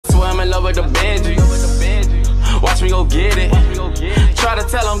in love with the Benji. Watch me go get it. Try to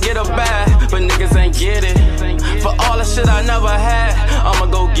tell them get a bag, but niggas ain't get it. For all the shit I never had, I'ma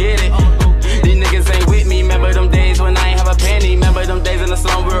go get it. These niggas ain't with me. Remember them days when I ain't have a penny. Remember them days in the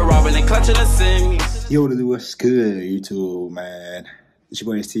slum we were robbing and clutching the semis. Yo, what's good, YouTube, man? It's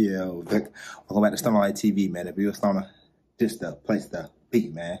your boy STL Vic. Welcome back to StonerLife TV, man. If you're a stoner, this the place to be,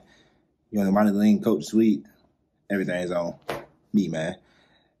 man. You know, the lean coach suite, everything's on me, man.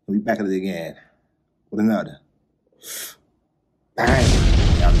 We back at it again with another bang.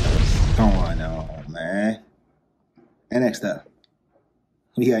 Y'all know what's going on, man. And next up,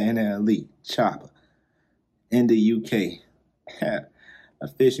 we got NLE, Choppa, in the UK.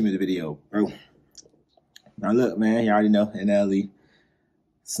 Officially made the video, bro. Now look, man, you already know NLE.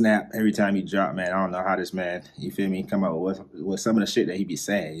 Snap every time he drop, man. I don't know how this man, you feel me, come out with some of the shit that he be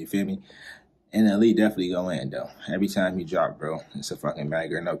saying, you feel me? NLE definitely go in, though. Every time he drop, bro, it's a fucking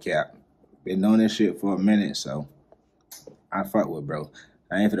banger, no cap. Been knowing this shit for a minute, so I fuck with, bro.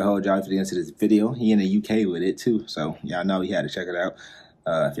 I ain't for the whole job for the end of this video. He in the UK with it, too, so y'all know he had to check it out.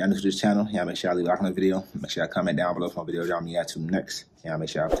 If y'all new to this channel, y'all make sure y'all leave a like on the video. Make sure y'all comment down below for my video drop me y'all to next. Y'all make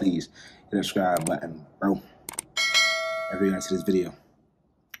sure y'all please hit the subscribe button, bro. Every end to this video.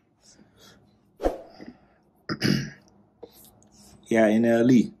 Yeah,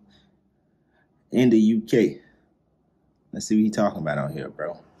 NLE in the UK. Let's see what he talking about on here,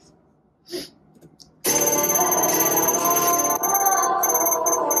 bro.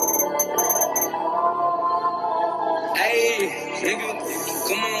 Hey, nigga,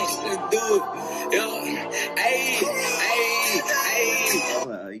 come on, let's do it. Yo, hey.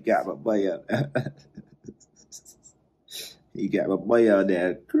 Well, he got my boy up. He got my boy out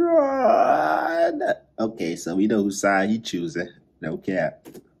there crying. Okay, so we know whose side he choosing. No cap.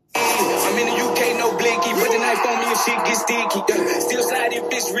 I'm in the UK, no blinky. Put the knife on me and shit get sticky. Still slide if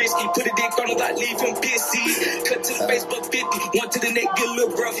it's risky. Put a dick on the lot, leave him pissy. Cut to the face, buck 50. One to the neck, get a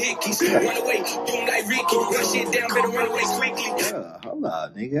little rough hickeys. Run away, doom like Ricky. Run shit down, better run away quickly. Hold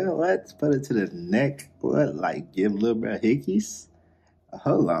on, nigga. What? Put it to the neck? What? Like give a little bit of hickeys?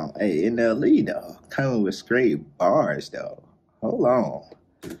 Hold on. Hey, NLE, though. Coming with straight bars, though. Hold on.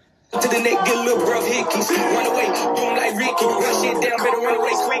 To the neck, get a little rough hickeys. Run away, doom like Ricky. Run shit down, better run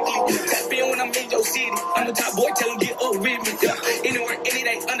away quickly. Tap in when I'm in your city. I'm the top boy, tell him get up with me. Anywhere, any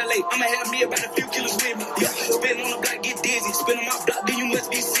day, underlay. I'ma have me about a few kilos with me. Spin on the block, get dizzy. Spin on my block, then you must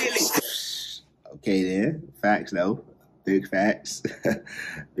be silly. Okay, then. Facts, though. Big facts.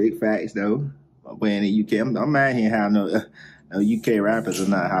 Big facts, though. My boy in the UK. I'm mad here how no UK rappers are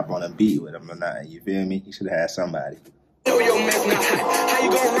not hop on a beat with him or not. You feel me? He should have had somebody. Know your mess not hot. How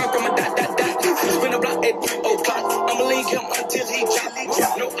you gonna run from a dot? Spin a block at 3 o'clock. I'ma link him until he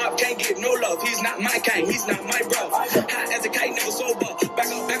drop. No op can't get no love. He's not my kind. He's not my bro. Hot as a kite, never sober. Back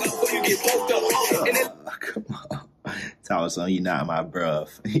up before you get poked up. And then come on. Tell us he not my bruv.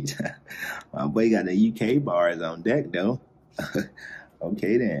 My boy got the UK bars on deck, though.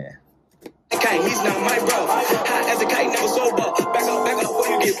 Okay, then. He's not my bro. Hot as a kite, never sober. Back up before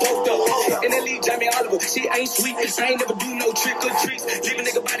you get poked up. NLE, Jamie Oliver, she ain't sweet. I ain't never do no trick or treats. Leave a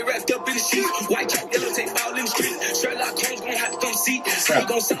nigga body wrapped up in the sheets. White chalk, yellow tape all in the streets. Sherlock Holmes gon' have to come see. How you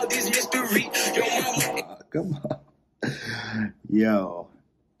gon' solve this mystery? Your mama. Come on. Yo,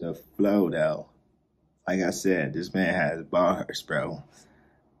 the flow, though. Like I said, this man has bars, bro.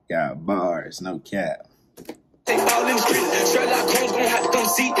 Got bars, no cap. All in the street, Sherlock Holmes gon' have to come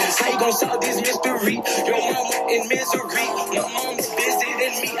see. How you gon' solve this mystery? Your mama in misery. My mom's busy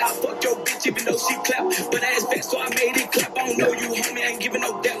than me. I fuck your bitch even though she clap. But ass back, so I made it clap. I don't know you, homie, I ain't giving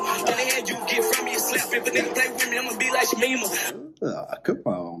no doubt. On the hand you get from me and slap. If a nigga play with me, I'ma be like Shamima. Oh, come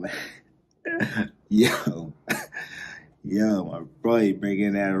on, man. Yo, my boy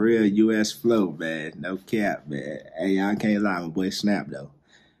bringing that real US flow, man. No cap, man. Hey, I can't lie, my boy Snap, though.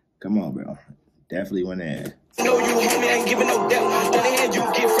 Come on, bro. Definitely went in. Know you, homie, I ain't giving no doubt. On the hand you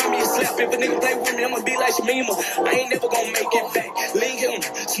get from me and slap. If a nigga play with me, I'ma be like Shamima. I ain't never gonna make it back. Link him,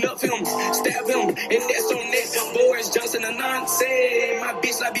 snuff him, stab him, and that's on that. Boris Johnson and nonsense. My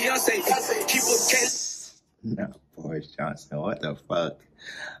bitch like Beyonce. Keep a case. No, Boris Johnson, what the fuck?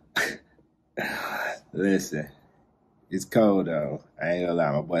 Listen, it's cold though. I ain't gonna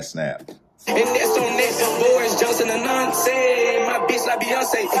lie, my boy Snap. And that's on that. Boris Johnson and nonsense. My bitch like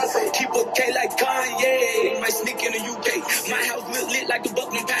Beyonce. Keep a K like Kanye. My sneak in the UK. My house lit like the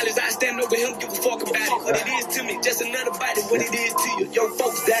Buckingham Palace. I stand over him, give a fuck about it. What it is to me, just another body. What it is to you, your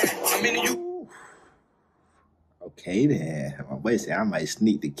folks died. I'm in the UK. Okay then. My boy said I might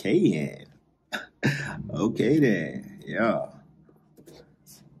sneak the K in. Okay then. Yeah.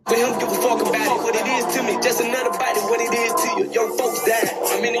 For him, give a fuck about it. What it is to me, just another body. What it is to you, your folks died.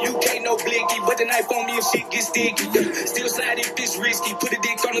 I'm in the UK. no blicky, but the knife on me if shit gets sticky. Still slide if it's risky. Put a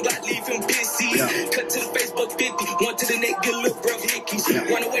dick on the block, leave him busy. Cut to the Facebook 50, one to the neck, get a little bro hickeys.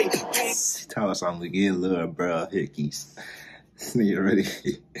 Run away. Tell us something to get little bro hickeys. This nigga ready.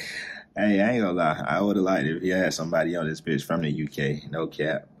 Hey, I ain't gonna lie. I would have liked it if he had somebody on this bitch from the UK. No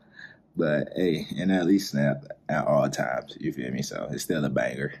cap. But hey, NLE snap at all times. You feel me? So it's still a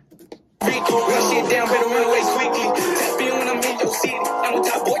banger. Rico, run shit down, better run away quickly. Tap in when I'm in your city. I'm a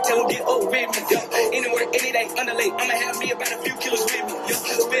top boy, tell him get over with me. Anywhere, any day, underlay. I'ma have me about a few kilos with me.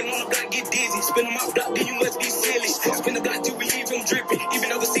 Spin on the block, get dizzy. Spin on my block, then you must be silly. Spin the block till we leave him dripping.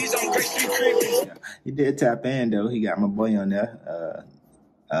 Even overseas, I'm Great Street crippin'. Yeah, he did tap in though. He got my boy on there.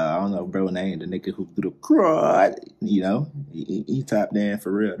 I don't know bro name, the nigga who threw the crud. You know, he tapped in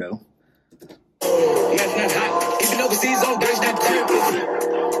for real though. That's not hot. Even overseas, I'm Great Street crippin'.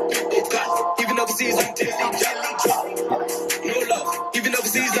 Even overseas, I'm Tilly drop. No love. Even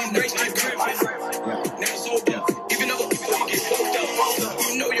overseas, I'm Great Street crippin'. Never sold up. Even though before you get fucked up,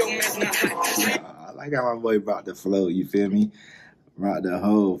 you know your man's not hot. I like how my boy brought the flow, you feel me? Brought the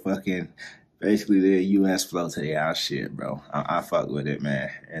whole fucking, basically the US flow to the our shit, bro. I fuck with it, man.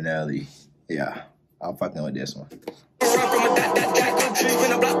 NLE. Yeah, I'm fucking with this one. Run from a dot, country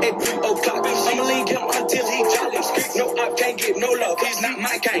when I block at 3 o'clock. I'ma link him until he drop him. No, I can't get no love. He's not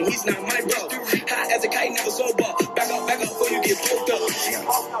my kind, he's not my bro. High as a kite, never sober. Back up before you get poked up.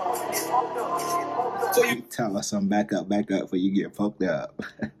 So you tell us some back up before you get poked up.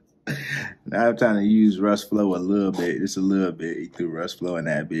 Now I'm trying to use Russ Flow a little bit, just a little bit. He threw Russ Flow in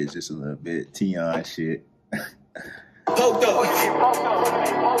that bitch, just a little bit. Tion shit. Poked up.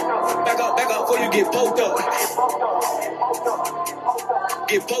 Back up before you get poked up.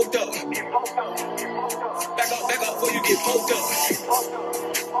 Get poked up. Back up before you get poked up.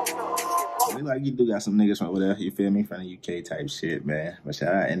 Like you do got some niggas from over there, you feel me, from the UK type shit, man. But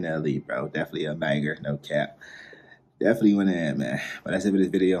shout out NLE, bro. Definitely a banger, no cap. Definitely went in, man. But that's it for this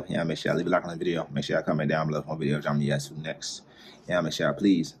video. Yeah, make sure y'all leave a like on the video. Make sure y'all comment down below for video jumping you guys to next. Yeah, make sure y'all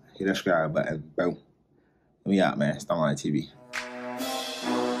please hit that subscribe button, bro. We out, man. StonerLife TV.